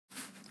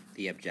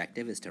The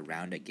objective is to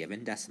round a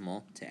given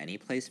decimal to any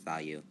place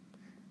value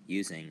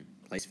using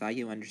place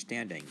value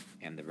understanding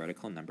and the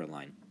vertical number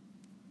line.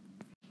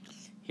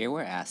 Here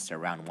we're asked to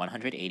round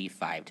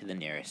 185 to the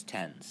nearest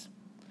tens.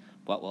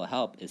 What will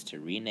help is to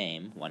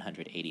rename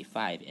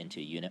 185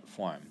 into unit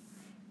form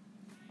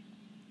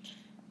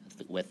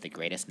with the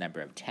greatest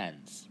number of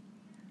tens.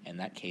 In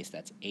that case,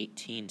 that's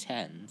 18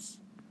 tens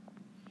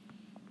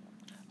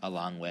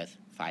along with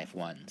 5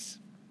 ones.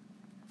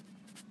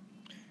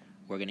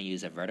 We're going to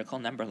use a vertical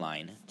number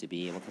line to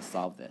be able to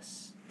solve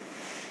this.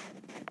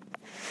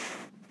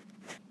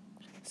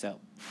 So,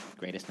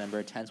 greatest number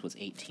of tens was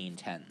 18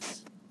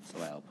 tens.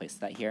 So I'll place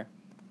that here.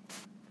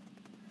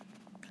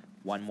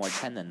 One more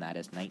 10 than that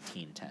is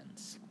 19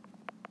 tens.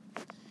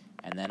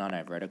 And then on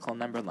our vertical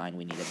number line,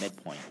 we need a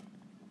midpoint.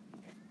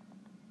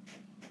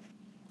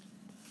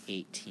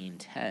 18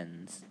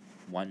 tens,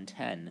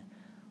 110.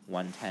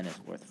 110 is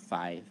worth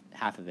 5,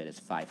 half of it is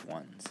 5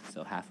 ones.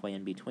 So halfway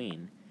in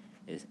between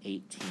is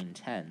 18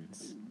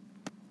 tens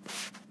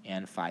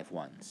and 5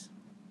 ones.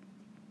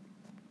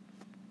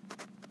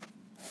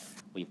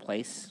 We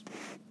place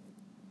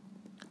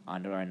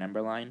onto our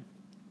number line.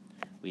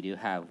 We do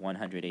have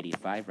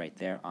 185 right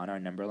there on our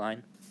number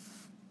line.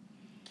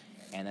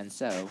 And then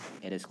so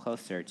it is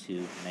closer to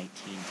 19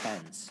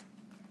 tens.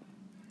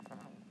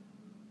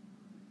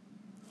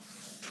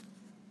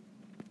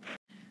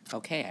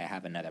 Okay, I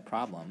have another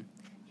problem.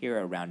 Here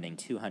we're rounding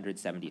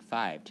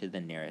 275 to the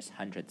nearest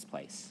hundreds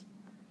place.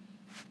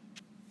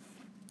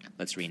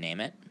 Let's rename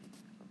it.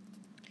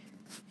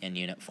 In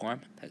unit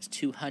form, that's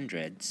 2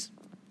 hundreds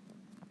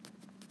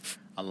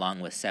along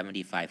with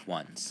 75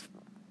 ones.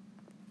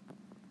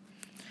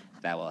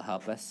 That will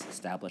help us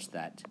establish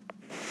that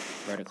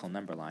vertical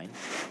number line.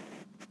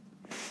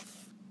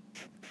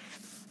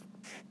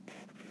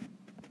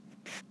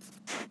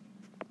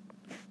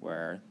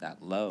 Where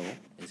that low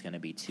is going to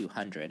be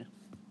 200.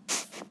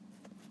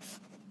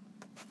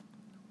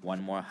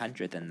 One more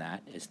 100 than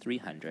that is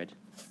 300.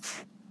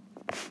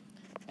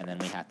 And then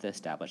we have to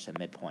establish a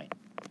midpoint.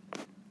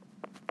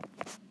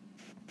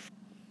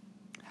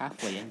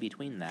 Halfway in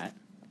between that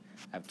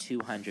of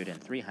 200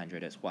 and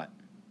 300 is what?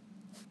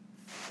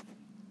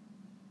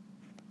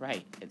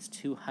 Right, it's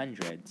 2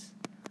 hundreds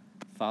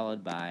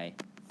followed by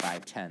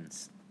 5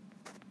 tens,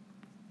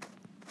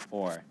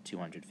 or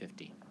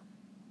 250.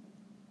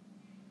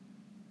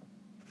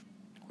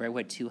 Where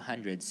would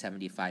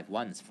 275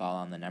 ones fall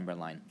on the number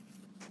line?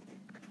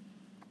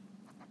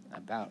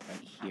 About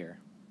right here.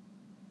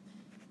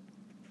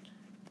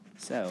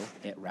 So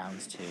it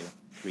rounds to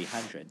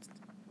 300.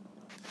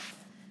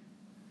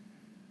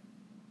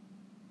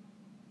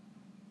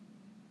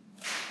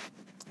 I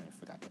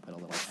forgot to put a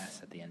little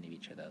s at the end of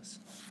each of those.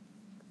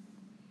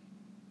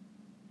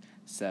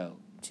 So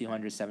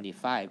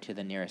 275 to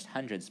the nearest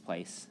hundreds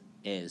place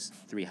is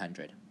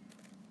 300.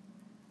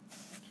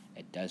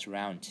 It does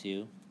round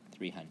to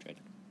 300.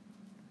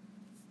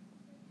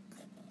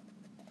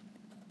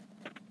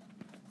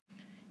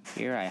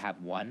 Here I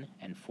have 1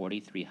 and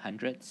 43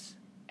 hundredths,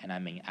 and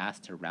I'm being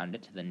asked to round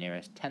it to the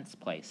nearest tenths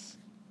place.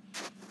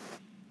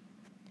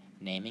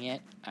 Naming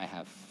it, I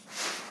have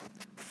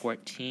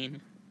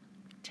 14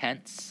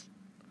 tenths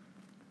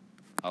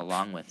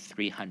along with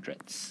 3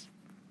 hundredths.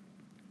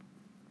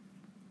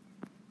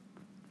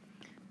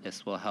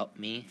 This will help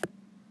me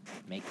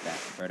make that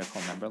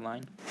vertical number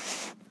line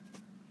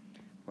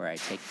where I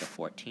take the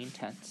 14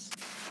 tenths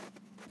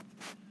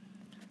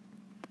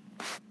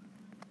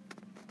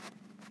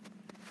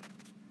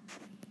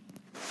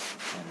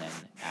and then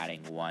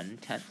adding 1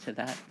 tenth to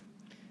that,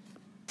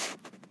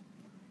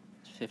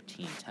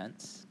 15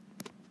 tenths,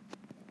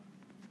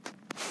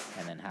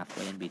 and then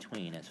halfway in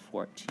between is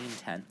 14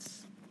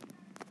 tenths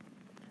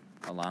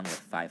along with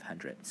 5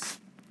 hundredths.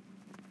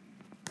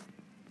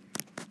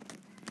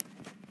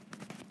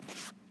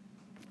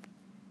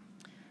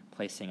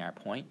 Placing our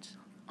point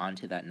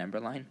onto that number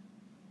line,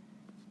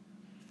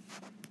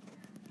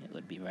 it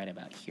would be right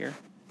about here.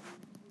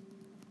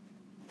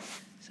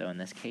 So in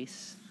this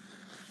case,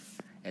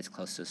 it's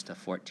closest to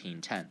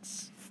 14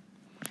 tenths.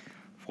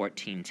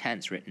 14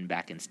 tenths written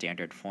back in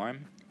standard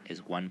form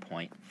is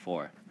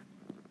 1.4.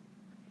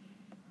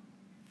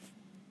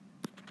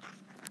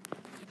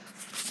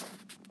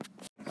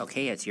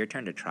 Okay, it's your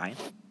turn to try.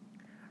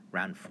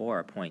 Round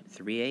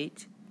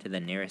 4.38 to the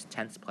nearest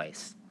tenths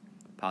place.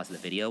 Pause the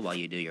video while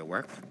you do your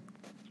work.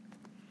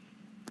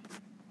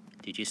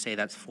 Did you say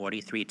that's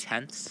 43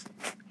 tenths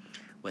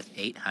with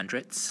 8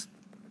 hundredths?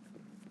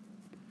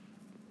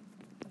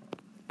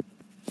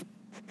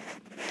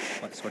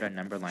 What sort of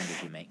number line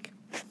did you make?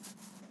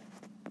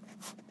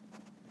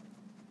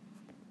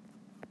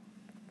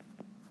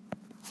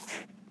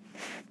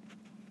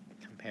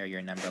 Compare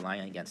your number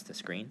line against the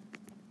screen.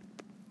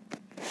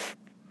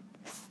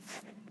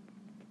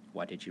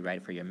 What did you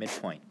write for your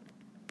midpoint?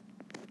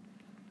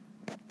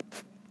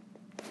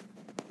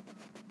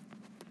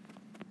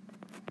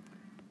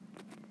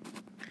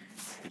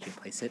 Did you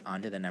place it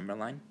onto the number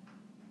line?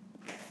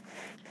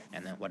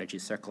 And then what did you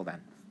circle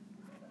then?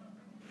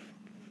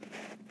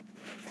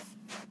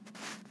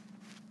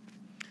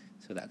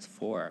 So So that's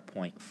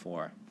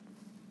 4.4.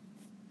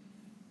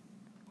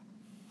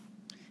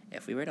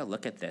 If we were to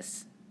look at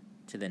this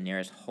to the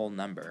nearest whole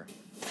number,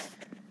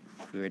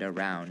 if we were to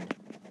round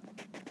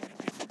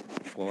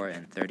 4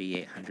 and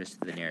 38/100ths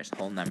to the nearest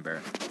whole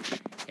number,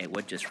 it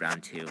would just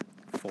round to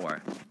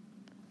 4.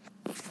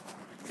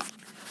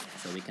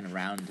 So we can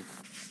round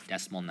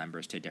decimal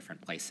numbers to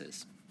different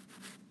places.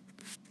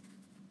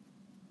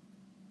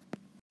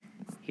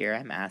 Here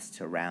I'm asked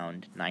to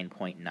round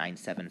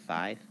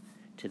 9.975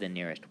 to the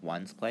nearest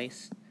ones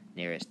place,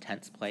 nearest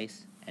tenths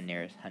place, and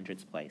nearest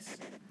hundredths place.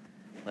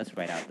 Let's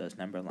write out those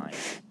number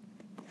lines.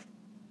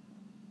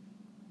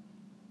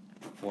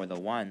 For the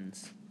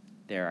ones,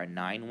 there are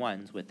 9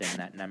 ones within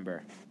that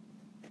number.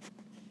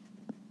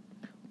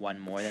 One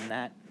more than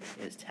that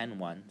is 10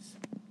 ones.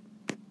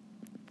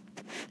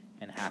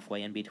 And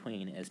halfway in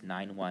between is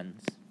 9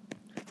 ones,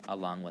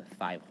 along with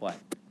 5 what?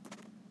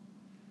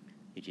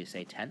 Did you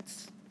say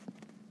tenths?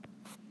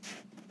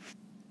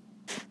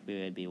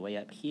 We would be way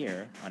up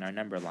here on our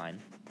number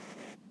line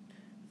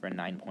for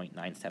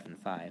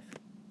 9.975.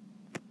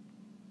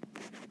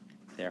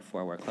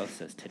 Therefore, we're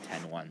closest to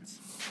 10 ones.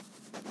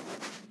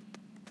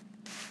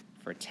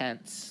 For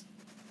tenths,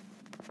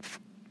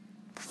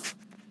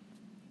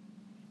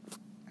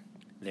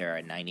 there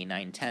are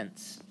 99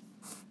 tenths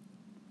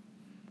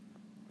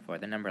for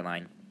the number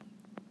line.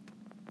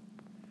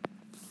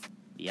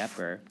 The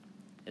upper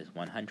is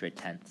 100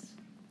 tenths,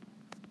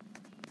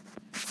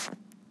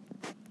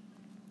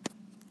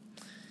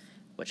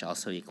 which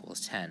also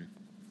equals 10.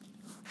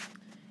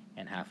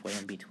 And halfway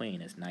in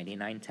between is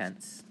 99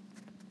 tenths,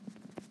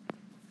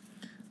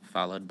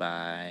 followed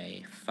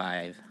by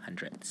 5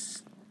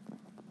 hundredths.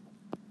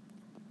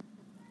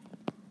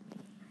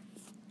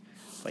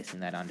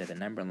 Placing that onto the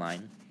number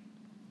line,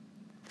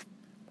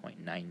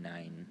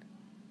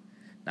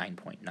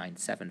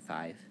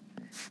 9.975,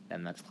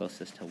 then that's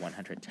closest to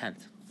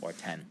 110th, or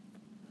 10.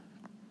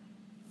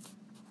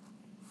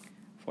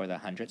 For the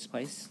hundredths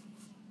place,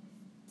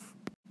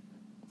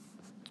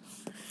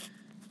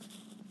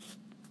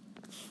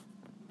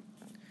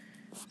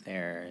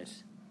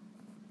 there's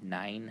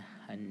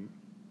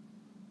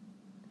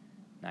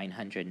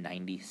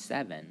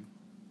 997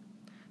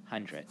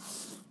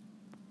 hundredths.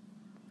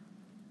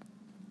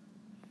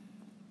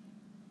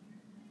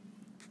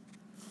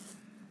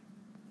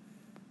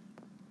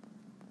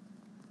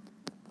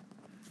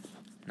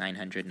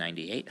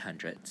 (998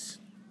 hundredths),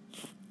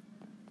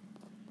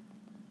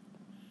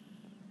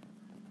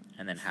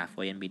 and then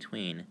halfway in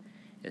between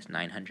is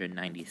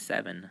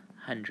 997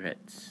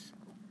 hundredths,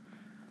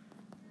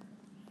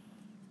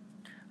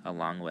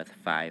 along with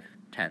 5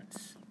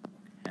 tenths,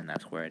 and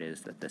that's where it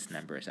is that this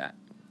number is at.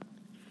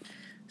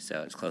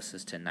 So it's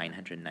closest to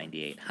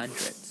 998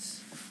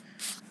 hundredths,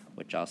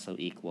 which also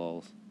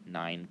equals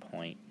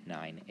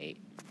 9.98.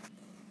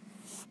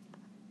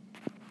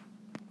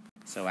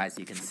 So as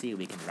you can see,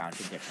 we can round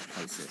to different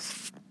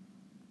places.